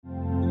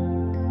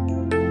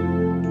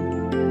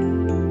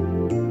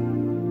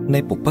ใน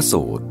ปุพพ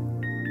สูตร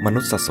ม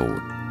นุสสู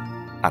ตร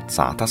อัฏฐ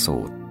าทสู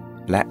ตร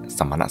และส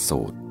มณ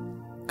สูตร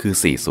คือ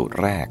4สูตร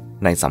แรก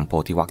ในสัมโพ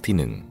ธิวรรคที่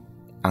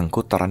1อัง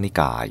คุตตรนิ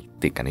กาย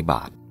ติกนิบ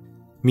าต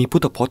มีพุ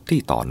ทธพจน์ที่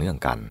ต่อเนื่อง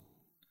กัน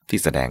ที่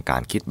แสดงกา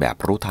รคิดแบบ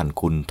รู้ทัน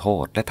คุณโท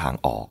ษและทาง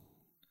ออก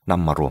น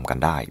ำมารวมกัน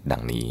ได้ดั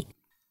งนี้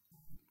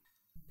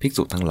ภิก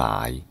ษุทั้งหลา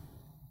ย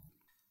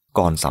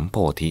ก่อนสัมโพ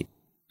ธิ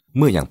เ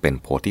มื่อยังเป็น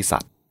โพธิสั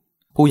ตว์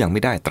ผู้ยังไ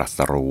ม่ได้ตรัส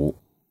รู้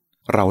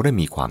เราได้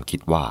มีความคิ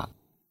ดว่า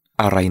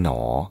อะไรหนอ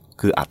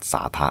คืออัฏฐ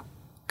าทะ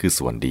คือ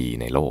ส่วนดี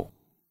ในโลก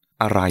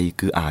อะไร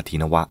คืออาทิ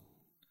นวะ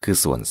คือ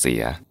ส่วนเสี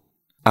ย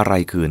อะไร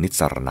คือนิส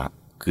สรณะ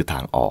คือทา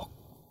งออก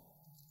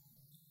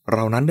เร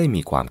านั้นได้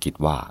มีความคิด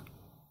ว่า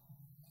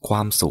คว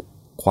ามสุข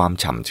ความ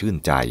ฉ่ำชื่น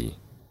ใจ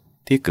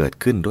ที่เกิด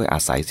ขึ้นด้วยอา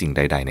ศัยสิ่งใ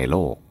ดๆในโล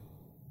ก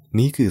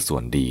นี้คือส่ว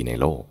นดีใน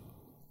โลก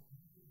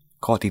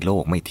ข้อที่โล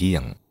กไม่เที่ย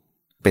ง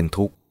เป็น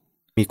ทุกข์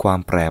มีความ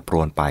แปรปร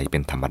วนไปเป็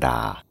นธรรมดา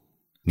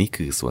นี้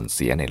คือส่วนเ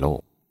สียในโล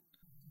ก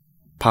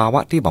ภาว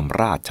ะที่บำ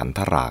ราดฉันท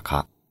ราค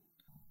ะ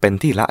เป็น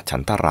ที่ละฉั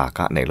นทราค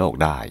ะในโลก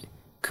ได้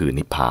คือ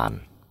นิพพาน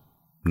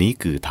นี้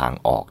คือทาง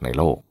ออกใน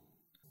โลก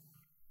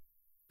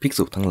ภิก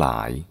ษุทั้งหลา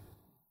ย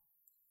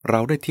เรา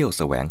ได้เที่ยวแ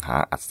สวงหา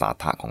อัศ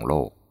ทะของโล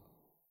ก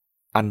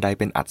อันใด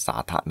เป็นอัศ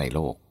ทะในโล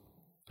ก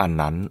อัน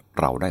นั้น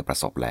เราได้ประ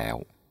สบแล้ว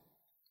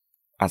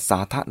อัศ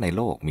ทะในโ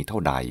ลกมีเท่า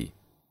ใด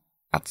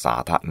อัศ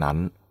ทะนั้น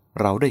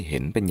เราได้เห็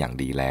นเป็นอย่าง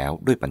ดีแล้ว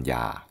ด้วยปัญญ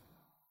า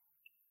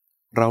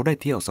เราได้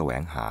เที่ยวแสว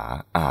งหา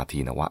อาที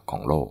นวะขอ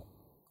งโลก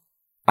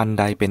อัน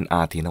ใดเป็นอ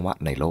าทีนวะ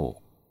ในโลก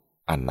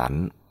อันนั้น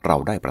เรา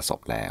ได้ประสบ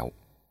แล้ว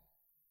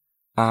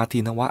อาที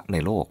นวะใน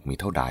โลกมี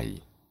เท่าใด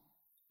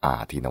อา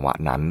ทีนวะ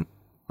นั้น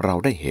เรา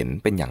ได้เห็น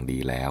เป็นอย่างดี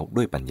แล้ว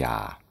ด้วยปัญญา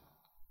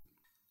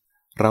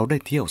เราได้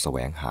เที่ยวแสว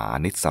งหา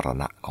นิสสร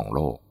ณะของโ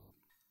ลก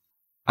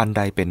อันใ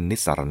ดเป็นนิส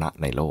สรณะ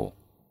ในโลก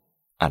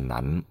อัน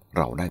นั้นเ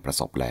ราได้ประ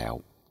สบแล้ว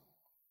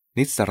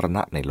นิสสรณ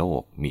ะในโล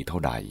กมีเท่า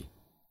ใด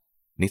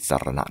นิสส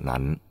รณะ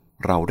นั้น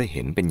เราได้เ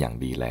ห็นเป็นอย่าง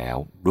ดีแล้ว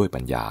ด้วย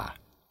ปัญญา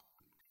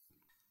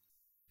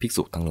ภิก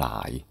ษุทั้งหลา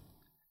ย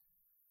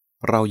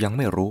เรายังไ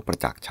ม่รู้ประ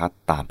จักษ์ชัด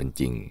ตามเป็น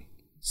จริง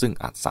ซึ่ง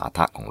อัศท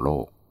ะของโล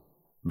ก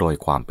โดย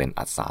ความเป็น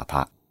อัศท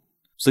ะ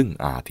ซึ่ง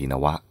อาทิน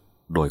วะ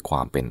โดยคว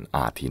ามเป็นอ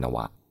าทินว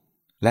ะ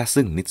และ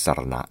ซึ่งนิสส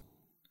รณะ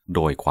โ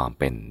ดยความ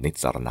เป็นนิส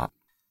สรณะ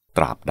ต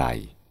ราบใด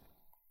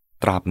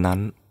ตราบนั้น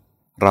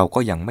เราก็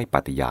ยังไม่ป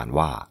ฏิญาณ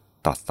ว่า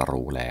ตรัส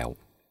รู้แล้ว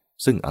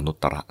ซึ่งอนุต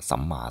ตรสั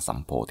มมาสัม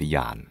โพธิญ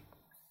าณ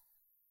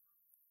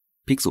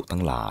ภิกษุ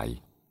ทั้งหลาย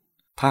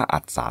ถ้าอั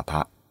ศท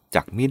ะ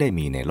จักมิได้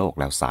มีในโลก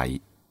แล้วไซร้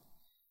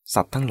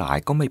สัตว์ทั้งหลาย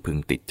ก็ไม่พึง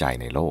ติดใจ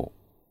ในโลก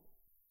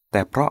แ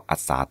ต่เพราะอั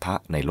ศทะ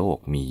ในโลก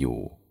มีอยู่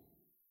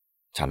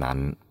ฉะนั้น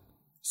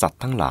สัต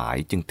ว์ทั้งหลาย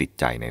จึงติด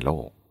ใจในโล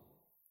ก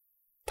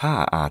ถ้า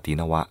อาทิ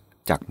นวะ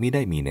จักมิไ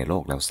ด้มีในโล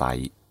กแล้วไซร้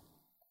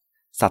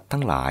สัตว์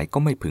ทั้งหลายก็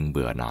ไม่พึงเ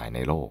บื่อหน่ายใน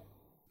โลก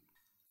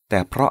แต่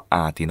เพราะอ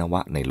าทินว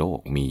ะในโลก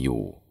มีอ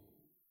ยู่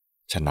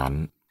ฉะนั้น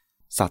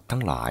สัตว์ทั้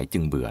งหลายจึ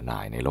งเบื่อหน่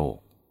ายในโลก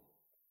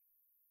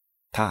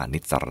ถ้านิ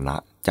สสรณะ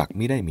จัก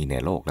มิได้มีใน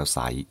โลกแล้วไซ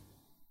ร้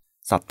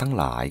สัตว์ทั้ง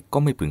หลายก็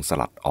ไม่พึงส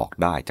ลัดออก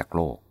ได้จากโ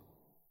ลก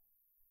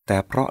แต่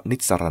เพราะนิ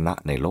สสรณะ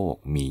ในโลก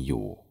มีอ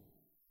ยู่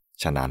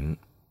ฉะนั้น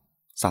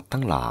สัตว์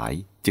ทั้งหลาย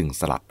จึง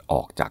สลัดอ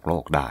อกจากโล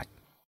กได้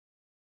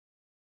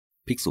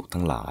ภิกษุ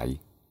ทั้งหลาย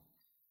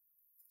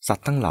สัต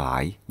ว์ทั้งหลา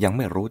ยยังไ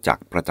ม่รู้จัก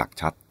ประจักษ์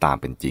ชัดตาม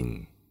เป็นจริง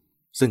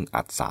ซึ่ง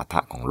อัศทะ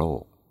ของโล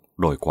ก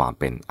โดยความ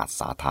เป็นอั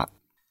ศทะ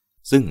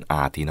ซึ่งอ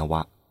าทินว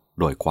ะ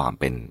โดยความ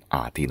เป็นอ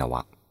าทินว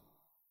ะ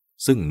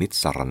ซึ่งนิส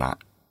สรณะ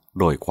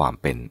โดยความ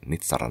เป็นนิ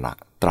สสรณะ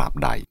ตราบ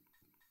ใด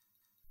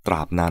ตร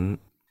าบนั้น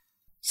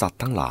สัต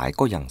ว์ทั้งหลาย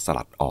ก็ยังส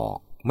ลัดออก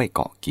ไม่เก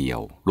าะเกี่ย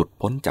วหลุด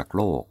พ้นจากโ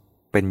ลก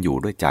เป็นอยู่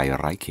ด้วยใจ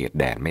ไร้เขต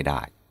แดนไม่ไ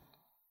ด้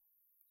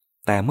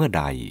แต่เมื่อใ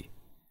ด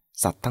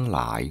สัตว์ทั้งหล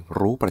าย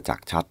รู้ประจัก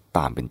ษ์ชัดต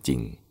ามเป็นจริ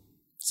ง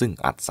ซึ่ง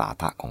อัศ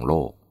ทะของโล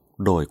ก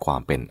โดยควา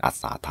มเป็นอั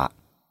ศทะ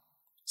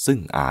ซึ่ง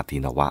อาทิ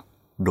นวะ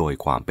โดย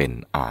ความเป็น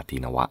อาทิ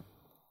นวะ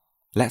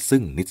และซึ่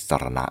งนิสส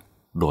รณะ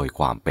โดยค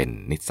วามเป็น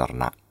นิสสร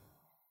ณะ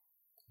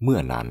เมื่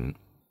อนั้น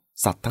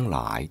สัตว์ทั้งหล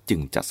ายจึ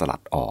งจะสลั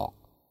ดออก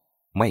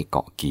ไม่เก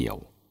าะเกี่ยว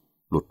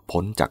หลุด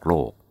พ้นจากโล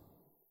ก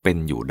เป็น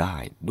อยู่ได้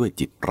ด้วย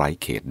จิตไร้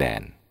เขตแด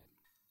น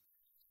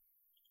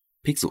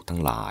ภิกษุทั้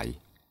งหลาย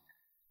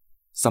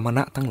สมณ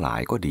ะทั้งหลา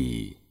ยก็ดี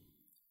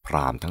พร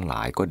าหมณ์ทั้งหล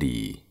ายก็ดี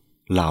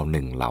เหล่าห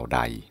นึ่งเหล่าใด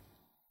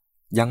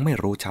ยังไม่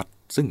รู้ชัด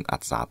ซึ่งอั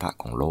ศทะ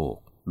ของโลก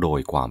โดย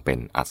ความเป็น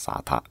อัศ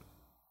ทะ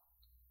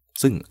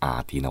ซึ่งอา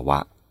ทินวะ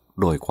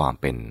โดยความ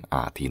เป็นอ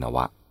าทินว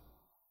ะ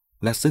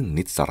และซึ่ง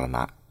นิสสรณ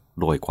ะ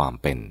โดยความ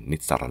เป็นนิ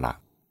สสรณะ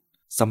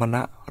สมณ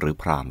ะหรือ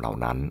พราหมณ์เหล่า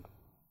นั้น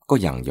ก็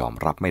ยังยอม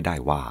รับไม่ได้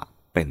ว่า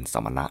เป็นส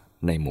มณะ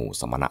ในหมู่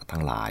สมณะทั้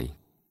งหลาย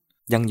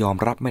ยังยอม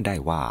รับไม่ได้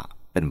ว่า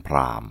เป็นพร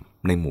าหมณ์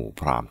ในหมู่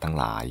พราหมณ์ทั้ง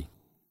หลาย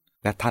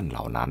และท่านเห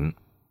ล่านั้น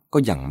ก็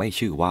ยังไม่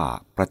ชื่อว่า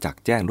ประจัก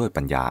ษ์แจ้งด้วย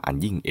ปัญญาอัน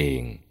ยิ่งเอ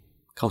ง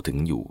เข้าถึง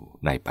อยู่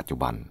ในปัจจุ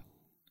บัน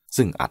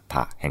ซึ่งอัตถ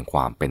ะแห่งคว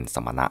ามเป็นส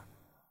มณะ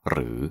ห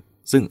รือ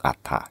ซึ่งอัต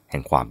ถะแห่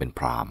งความเป็นพ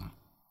ราหมณ์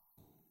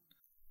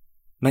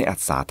ในอัฏ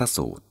ฐาท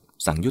สูตร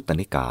สังยุตต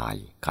นิกาย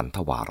ขันธ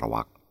วารว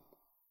รรค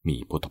มี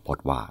พุทธพจ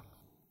น์ว่า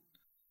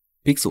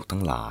ภิกษุทั้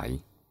งหลาย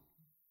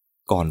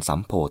ก่อนสั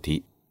มโพธิ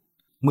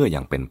เมื่อ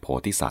ยังเป็นโพ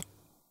ธิสัตว์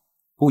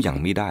ผู้ยัง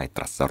มิได้ต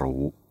รัส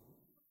รู้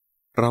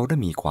เราได้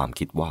มีความ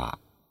คิดว่า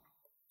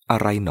อะ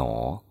ไรหนอ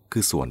คื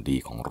อส่วนดี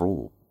ของรู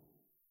ป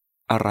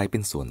อะไรเป็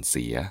นส่วนเ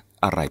สีย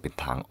อะไรเป็น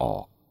ทางออ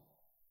ก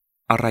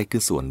อะไรคื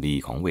อส่วนดี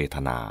ของเวท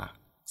นา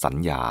สัญ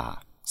ญา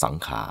สัง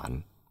ขาร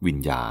วิญ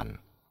ญาณ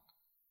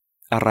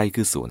อะไร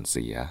คือส่วนเ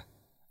สีย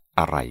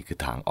อะไรคือ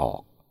ทางออ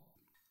ก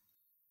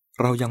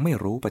เรายังไม่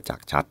รู้ประจัก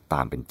ษ์ชัดต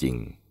ามเป็นจริง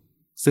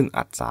ซึ่ง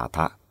อัศสาท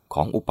ะข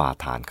องอุปา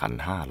ทานขัน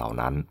ธ์ห้าเหล่า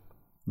นั้น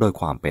โดย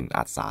ความเป็น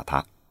อัศสาท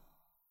ะ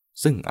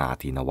ซึ่งอา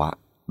ทินวะ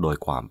โดย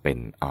ความเป็น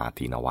อา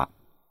ทินวะ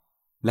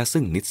และ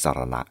ซึ่งนิสสร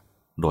ณะ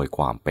โดยค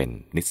วามเป็น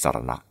นิสสร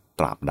ณะ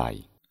ตราบใด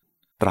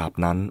ตราบ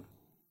นั้น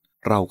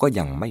เราก็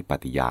ยังไม่ป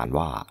ฏิญาณ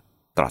ว่า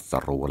ตรัส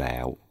รู้แล้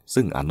ว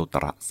ซึ่งอนุตต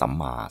รสัม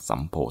มาสั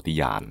มโพธิ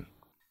ญาณ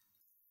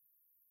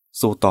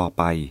สูตรต่อไ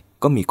ป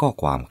ก็มีข้อ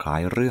ความคล้า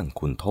ยเรื่อง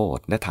คุณโทษ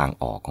และทาง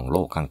ออกของโล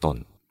กข้างต้น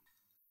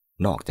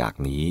นอกจาก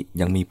นี้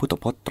ยังมีพุทธ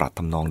พจน์ตรัสท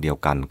ำนองเดียว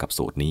กันกับ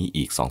สูตรนี้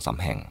อีก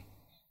 2-3 แห่ง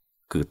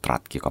คือตรั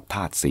สเกี่ยวกับธ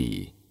าตุสี่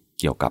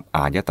เกี่ยวกับอ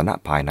ายตนะ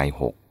ภายใน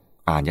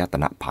6อายต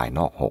นะภายน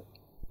อก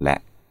6และ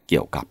เกี่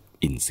ยวกับ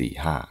อินทรีย์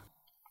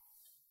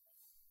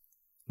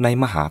5ใน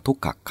มหาทุก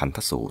ขขันธ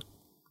สูตร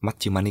มัช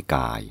ฌิมนิก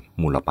าย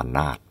มูลปัณณ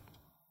าส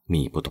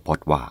มีพุทธพจ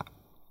น์ว่า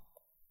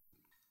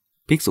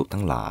ภิกษุ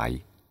ทั้งหลาย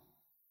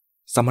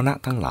สมณะ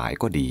ทั้งหลาย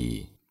ก็ดี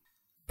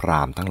พร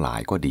าหมณ์ทั้งหลา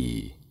ยก็ดี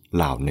เ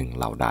หล่าหนึ่ง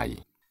เหล่าใด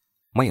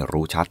ไม่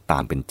รู้ชัดตา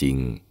มเป็นจริง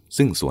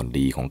ซึ่งส่วน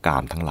ดีของกา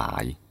มทั้งหลา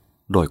ย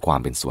โดยความ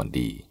เป็นส่วน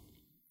ดี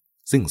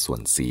ซึ่งส่ว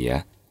นเสีย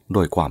โด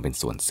ยความเป็น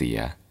ส่วนเสีย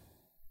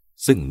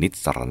ซึ่งนิส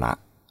สรณะ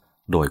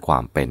โดยควา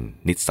มเป็น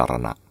นิสสร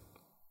ณะ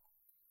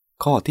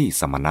ข้อที่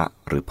สมณะ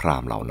หรือพราห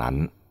มณ์เหล่านั้น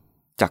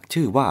จัก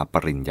ชื่อว่าป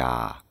ริญญา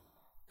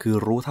คือ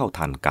รู้เท่า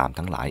ทันกาม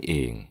ทั้งหลายเอ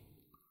ง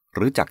ห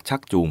รือจักชั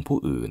กจูงผู้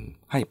อื่น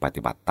ให้ป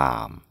ฏิบัติตา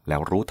มแล้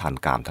วรู้ทัน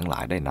กามทั้งหลา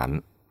ยได้นั้น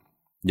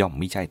ย่อม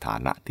มิใช่ฐา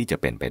นะที่จะ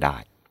เป็นไปได้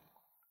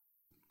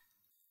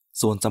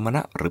ส่วนสมณ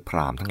ะหรือพร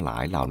าหมณ์ทั้งหลา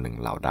ยเหล่าหนึ่ง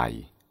เหล่าใด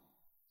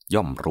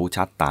ย่อมรู้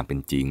ชัดตามเป็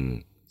นจริง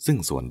ซึ่ง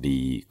ส่วน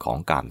ดีของ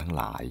กามทั้ง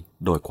หลาย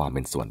โดยความเ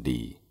ป็นส่วน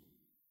ดี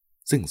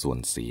ซึ่งส่วน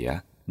เสีย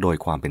โดย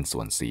ความเป็นส่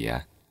วนเสีย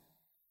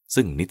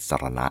ซึ่งนิสส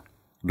รณะ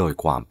โดย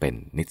ความเป็น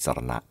นิสสร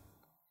ณะ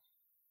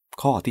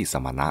ข้อที่ส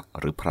มณะ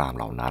หรือพราหมณ์เ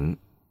หล่านั้น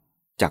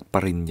จักป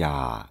ริญญา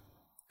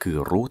คือ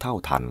รู้เท่า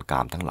ทันก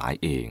ามทั้งหลาย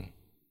เอง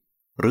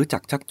หรือจั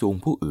กชักจูง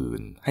ผู้อื่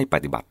นให้ป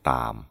ฏิบัติต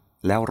าม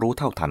แล้วรู้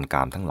เท่าทันก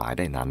ามทั้งหลาย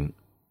ได้นั้น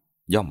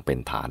ย่อมเป็น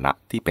ฐานะ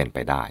ที่เป็นไป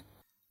ได้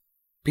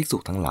ภิกษุ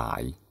ทั้งหลา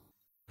ย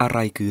อะไร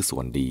คือส่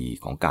วนดี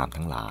ของกาม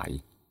ทั้งหลาย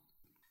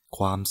ค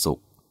วามสุ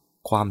ข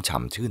ความฉ่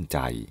ำชื่นใจ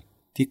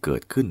ที่เกิ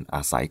ดขึ้นอ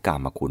าศัยกา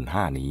มคุณ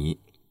ห้านี้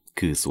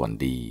คือส่วน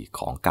ดีข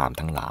องกาม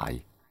ทั้งหลาย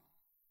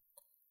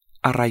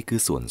อะไรคือ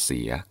ส่วนเ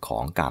สียขอ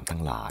งกามทั้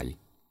งหลาย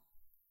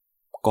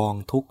กอง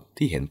ทุกข์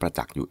ที่เห็นประ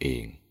จักษ์อยู่เอ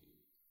ง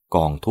ก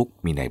องทุกข์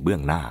มีในเบื้อ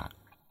งหน้า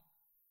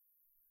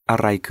อะ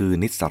ไรคือ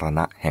นิสสรณ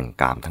ะแห่ง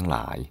กามทั้งหล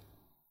าย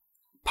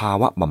ภา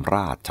วะบำร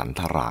าศฉัน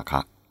ทราค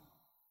ะ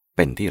เ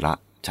ป็นที่ละ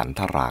ฉัน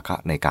ทราคะ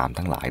ในกาม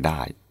ทั้งหลายไ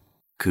ด้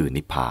คือ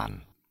นิพพาน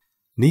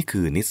นี้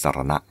คือนิสสร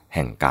ณะแ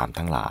ห่งกาม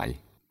ทั้งหลาย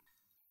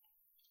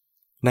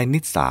ในนิ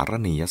สสาร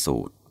ณียสู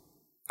ตร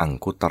อัง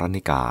คุตตร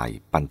นิกาย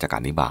ปัญจก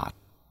นิบาต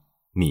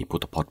มีพุท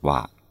ธพจน์ว่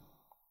า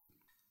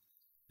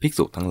ภิก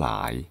ษุทั้งหล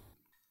าย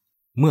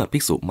เมื่อภิ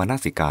กษุมน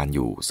สิการอ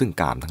ยู่ซึ่ง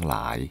กามทั้งหล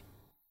าย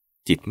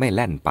จิตไม่แ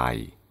ล่นไป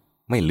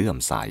ไม่เลื่อม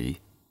ใส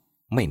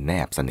ไม่แน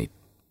บสนิท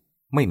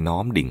ไม่น้อ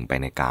มดิ่งไป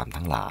ในกาม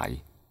ทั้งหลาย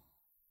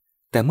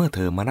แต่เมื่อเธ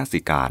อมน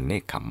สิการเน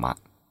กขัมมะ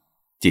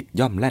จิต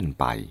ย่อมแล่น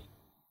ไป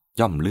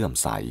ย่อมเลื่อม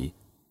ใส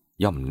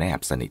ย่อมแนบ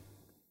สนิท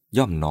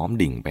ย่อมน้อม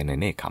ดิ่งไปใน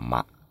เนกขัมม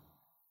ะ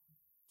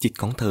จิต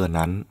ของเธอ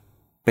นั้น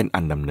เป็นอั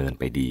นดำเนิน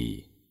ไปดี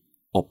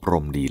อบร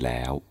มดีแ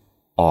ล้ว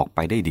ออกไป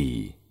ได้ดี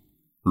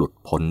หลุด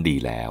พ้นดี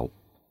แล้ว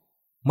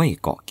ไม่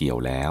เกาะเกี่ยว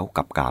แล้ว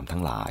กับกามทั้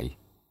งหลาย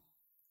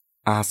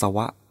อาสว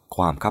ะค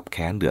วามคับแ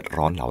ค้นเดือด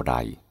ร้อนเหล่าใด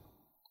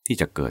ที่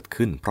จะเกิด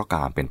ขึ้นเพราะก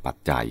ามเป็นปัจ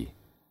จัย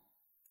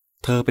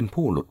เธอเป็น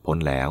ผู้หลุดพ้น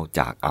แล้ว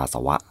จากอาส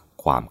วะ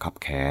ความคับ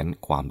แค้น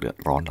ความเดือด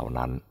ร้อนเหล่า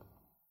นั้น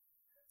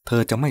เธ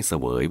อจะไม่เส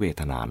วยเว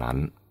ทนานั้น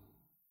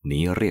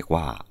นี้เรียก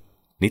ว่า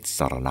นิสส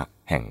รณะ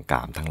แห่งก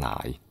ามทั้งหลา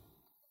ย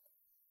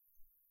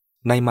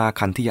ในมา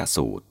คันธิย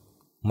สูตร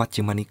มัช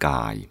ฌิมนิก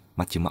าย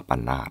มัชฌิมปั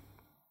ณณาส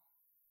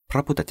พร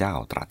ะพุทธเจ้า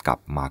ตรัสกับ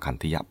มาคัน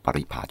ธิยป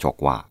ริภาชก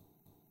ว่า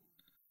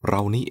เร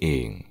านี้เอ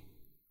ง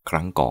ค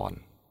รั้งก่อน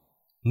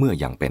เมื่อ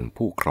ยังเป็น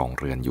ผู้ครอง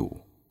เรือนอยู่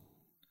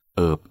เ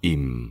อิบอิ่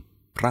ม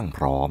พรั่งพ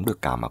ร้อมด้วย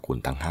กามคุณ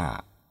ทั้งห้า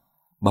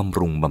บำ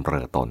รุงบำเร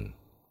อตน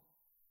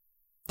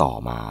ต่อ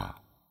มา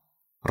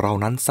เรา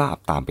นั้นทราบ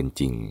ตามเป็น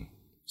จริง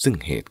ซึ่ง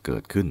เหตุเกิ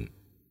ดขึ้น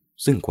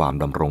ซึ่งความ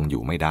ดำรงอ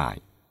ยู่ไม่ได้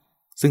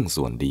ซึ่ง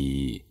ส่วนดี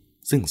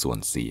ซึ่งส่วน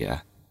เสีย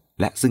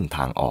และซึ่งท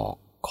างออก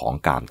ของ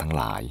กามทั้ง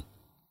หลาย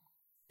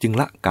จึง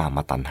ละกาม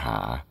ตัณหา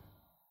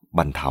บ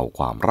รรเทาค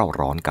วามเร่า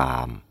ร้อนกา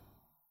ม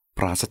ป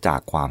ราศจา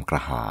กความกร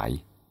ะหาย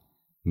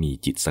มี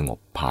จิตสงบ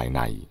ภายใ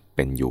นเ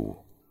ป็นอยู่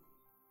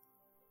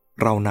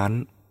เรานั้น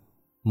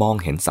มอง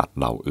เห็นสัตว์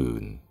เหล่าอื่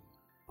น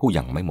ผู้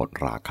ยังไม่หมด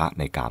ราคะ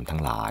ในกามทั้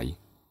งหลาย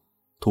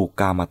ถูก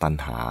กามตัณ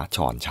หา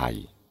ฉ่อนชัย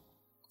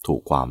ถู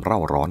กความเร่า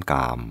ร้อนก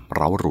ามเ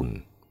ร้ารุน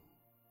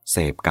เส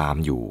พกาม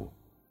อยู่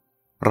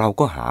เรา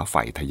ก็หาใ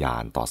ฝ่ทยา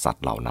นต่อสัต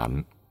ว์เหล่านั้น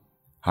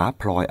หา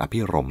พลอยอภิ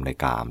รมย์ใน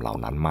กามเหล่า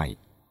นั้นไม่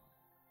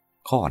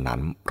ข้อนั้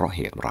นเพราะเห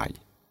ตุไร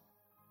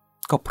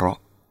ก็เพราะ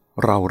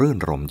เรารื่น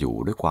รมอยู่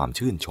ด้วยความ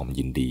ชื่นชม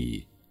ยินดี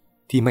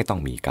ที่ไม่ต้อ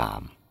งมีกา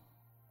ม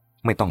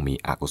ไม่ต้องมี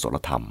อกุศล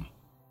ธรรม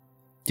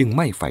จึงไ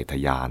ม่ใฝ่ท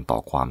ยานต่อ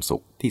ความสุ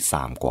ขที่ทร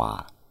ามกว่า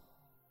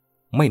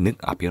ไม่นึก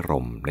อภิร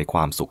มย์ในคว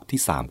ามสุขที่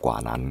ทรามกว่า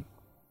นั้น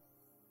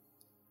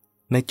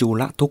ในจู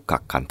ลทุกข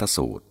ขันธ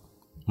สูตร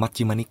มัช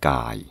ฌิมนิก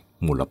าย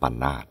มูลปัณ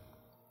ณาส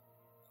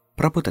พ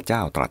ระพุทธเจ้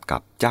าตรัสกั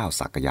บเจ้า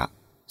สักยะ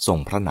ทรง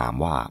พระนาม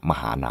ว่าม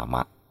หานาม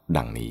ะ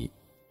ดังนี้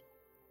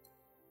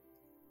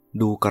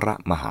ดูกระ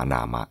มหาน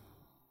ามะ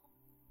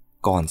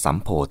ก่อนสัม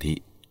โพธิ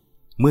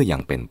เมื่อยั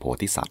งเป็นโพ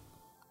ธิสัตว์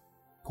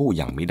ผู้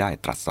ยังมิได้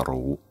ตรัส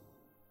รู้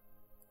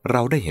เร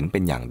าได้เห็นเป็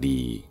นอย่างดี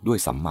ด้วย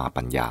สัมมา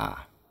ปัญญา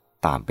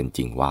ตามเป็นจ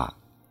ริงว่า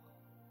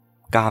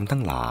กามทั้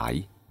งหลาย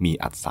มี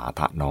อัศสา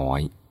ทะน้อย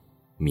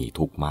มี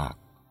ทุกข์มาก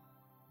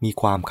มี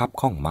ความคับ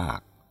ข้องมาก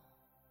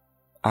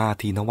อา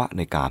ทีนวะใ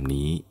นกาม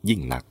นี้ยิ่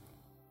งนัก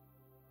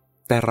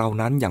แต่เรา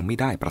นั้นยังไม่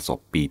ได้ประสบ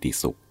ปีติ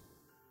สุข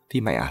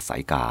ที่ไม่อาศั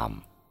ยกาม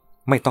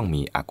ไม่ต้อง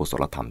มีอกุศ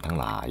ลธรรมทั้ง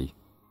หลาย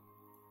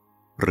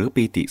หรือ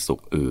ปีติสุ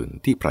ขอื่น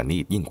ที่ประณี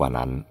ตยิ่งกว่า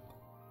นั้น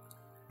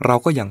เรา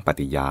ก็ยังป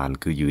ฏิญาณ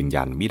คือยืน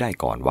ยันมิได้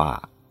ก่อนว่า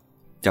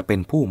จะเป็น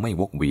ผู้ไม่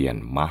วกเวียน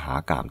มาหา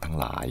กามทั้ง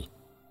หลาย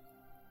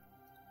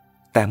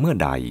แต่เมื่อ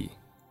ใด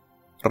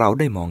เรา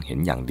ได้มองเห็น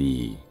อย่างดี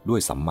ด้ว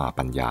ยสัมมา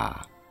ปัญญา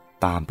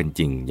ตามเป็นจ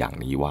ริงอย่าง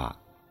นี้ว่า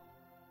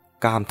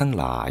กามทั้ง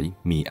หลาย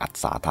มีอัศ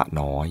สาทะ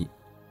น้อย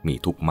มี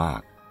ทุกข์มา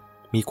ก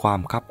มีควา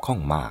มคับข้อง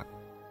มาก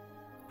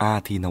อา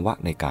ทีนวะ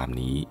ในกาม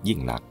นี้ยิ่ง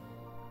นัก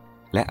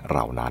และเร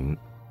านั้น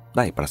ไ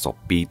ด้ประสบ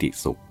ปีติ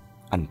สุข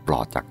อันปล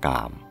อดจากก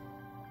าม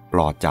ปล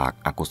อดจาก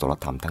อกุศล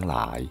ธรรมทั้งหล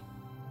าย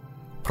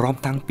พร้อม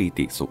ทั้งปี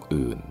ติสุข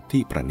อื่น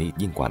ที่ประณีต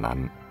ยิ่งกว่านั้น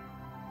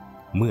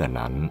เมื่อ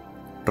นั้น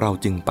เรา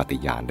จึงปฏิ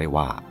ญาณได้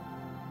ว่า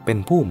เป็น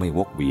ผู้ไม่ว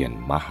กเวียน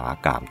มาหา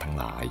กามทั้ง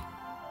หลาย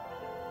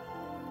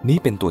นี้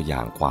เป็นตัวอย่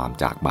างความ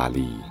จากบา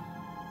ลี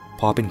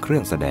พอเป็นเครื่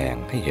องแสดง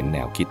ให้เห็นแน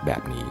วคิดแบ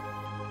บนี้